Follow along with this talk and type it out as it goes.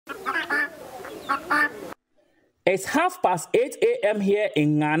It's 8:30 a.m. here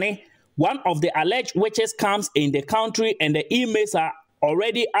in Gnani. One of the alleged witches camps in the country, and the inmates are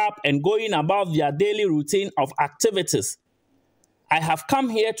already up and going about their daily routine of activities. I have come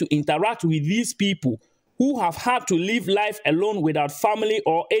here to interact with these people who have had to live life alone without family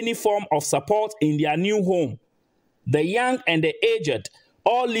or any form of support in their new home. The young and the aged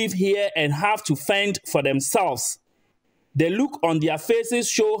all live here and have to fend for themselves. The look on their faces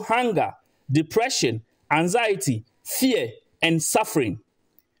show hunger, depression, anxiety, fear, and suffering.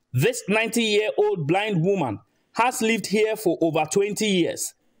 This 90-year-old blind woman has lived here for over 20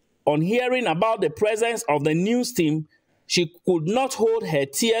 years. On hearing about the presence of the news team, she could not hold her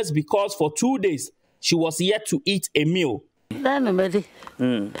tears because for 2 days she was yet to eat a meal.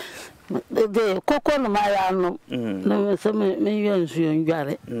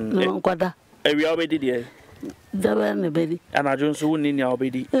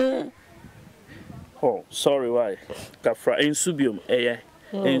 Oh, sorry, why? Kafra insubium,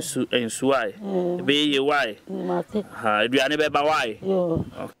 why? Be why?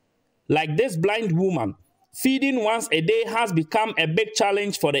 Like this blind woman, feeding once a day has become a big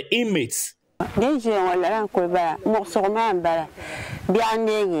challenge for the inmates. Normally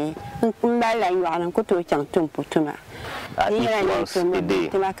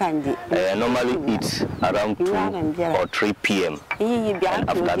eat around 2 or 3 p.m. And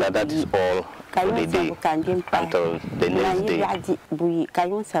after that, that is all for the day until the next day.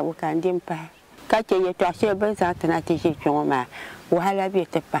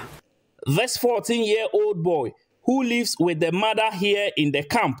 This 14-year-old boy who lives with the mother here in the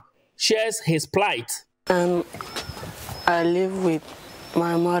camp shares his plight. I live with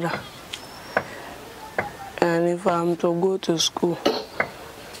my mother, and if I'm to go to school,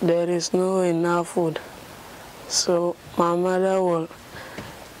 there is no enough food, so my mother will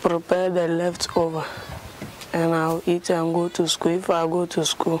prepare the leftover and I'll eat and go to school. If I go to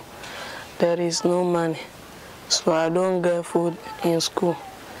school, there is no money, so I don't get food in school,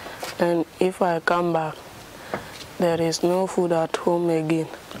 and if I come back, there is no food at home again.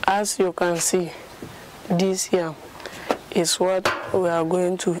 As you can see, this yam is what we are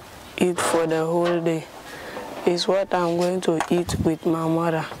going to eat for the whole day. It's what I'm going to eat with my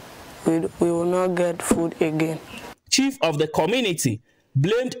mother. We will not get food again. Chief of the community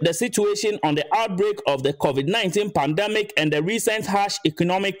blamed the situation on the outbreak of the COVID-19 pandemic and the recent harsh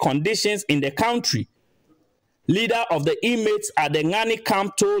economic conditions in the country. Leader of the inmates at the Gnani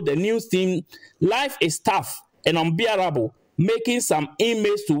camp told the news team life is tough and unbearable, making some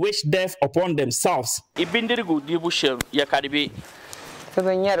inmates to wish death upon themselves. Feeding once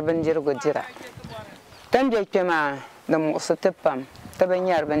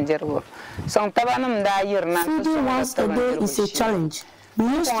a day is a challenge. We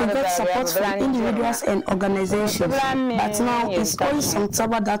used to get support from individuals and organizations, but now it's only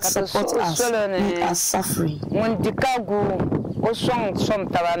Sontaba that supports us. We are suffering.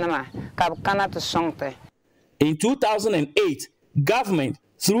 In 2008, government,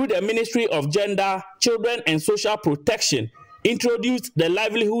 through the Ministry of Gender, Children and Social Protection, introduced the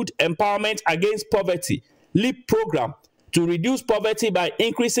Livelihood Empowerment Against Poverty (LEAP program to reduce poverty by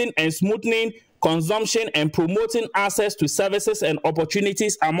increasing and smoothing consumption and promoting access to services and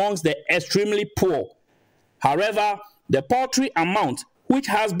opportunities amongst the extremely poor. However, the paltry amount, which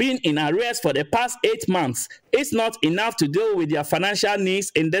has been in arrears for the past 8 months, is not enough to deal with their financial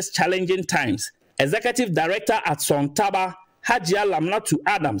needs in these challenging times. Executive Director at Sontaba, Hajia Lamnatu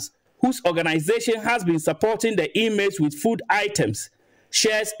Adams, whose organization has been supporting the inmates with food items,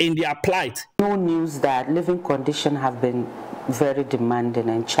 shares in their plight. No news that living conditions have been very demanding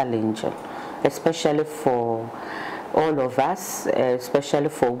and challenging, especially for all of us, especially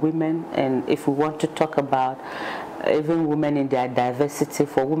for women. And if we want to talk about even women in their diversity,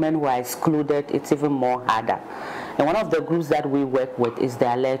 for women who are excluded, it's even more harder. And one of the groups that we work with is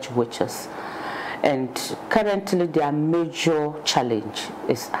the alleged witches. And currently their major challenge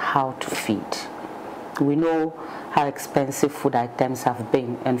is how to feed. We know how expensive food items have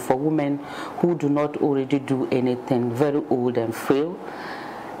been, and for women who do not already do anything, very old and frail,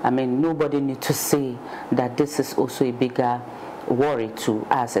 I mean, nobody needs to say that this is also a bigger worry to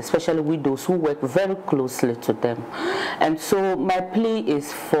us, especially with those who work very closely to them. And so my plea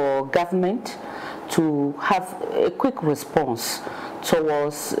is for government to have a quick response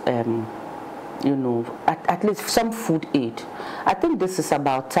towards you know, at least some food aid. I think this is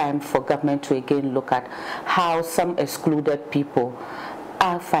about time for government to again look at how some excluded people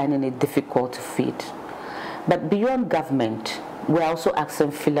are finding it difficult to feed. But beyond government, We're also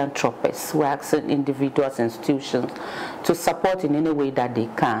asking philanthropists, we're asking individuals and institutions to support in any way that they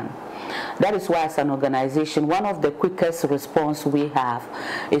can. That is why as an organization, one of the quickest response we have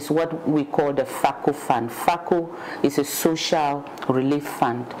is what we call the FACO fund. FACO is a social relief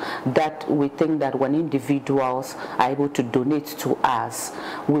fund that we think that when individuals are able to donate to us,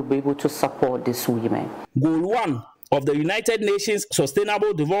 we'll be able to support these women. Goal 1 of the United Nations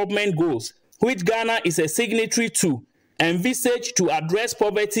Sustainable Development Goals, which Ghana is a signatory to, envisage to address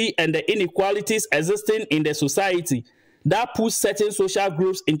poverty and the inequalities existing in the society that puts certain social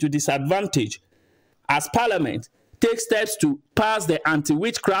groups into disadvantage. As Parliament takes steps to pass the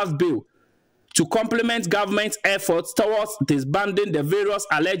anti-witchcraft bill to complement government's efforts towards disbanding the various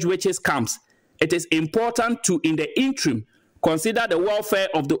alleged witches camps, it is important to, in the interim, consider the welfare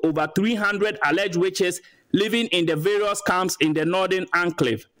of the over 300 alleged witches living in the various camps in the Northern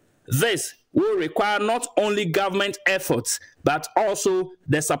Enclave. This will require not only government efforts, but also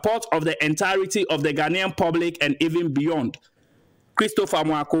the support of the entirety of the Ghanaian public and even beyond. Christopher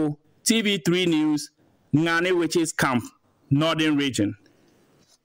Mwako, TV3 News, Gnani Witches Camp, Northern Region.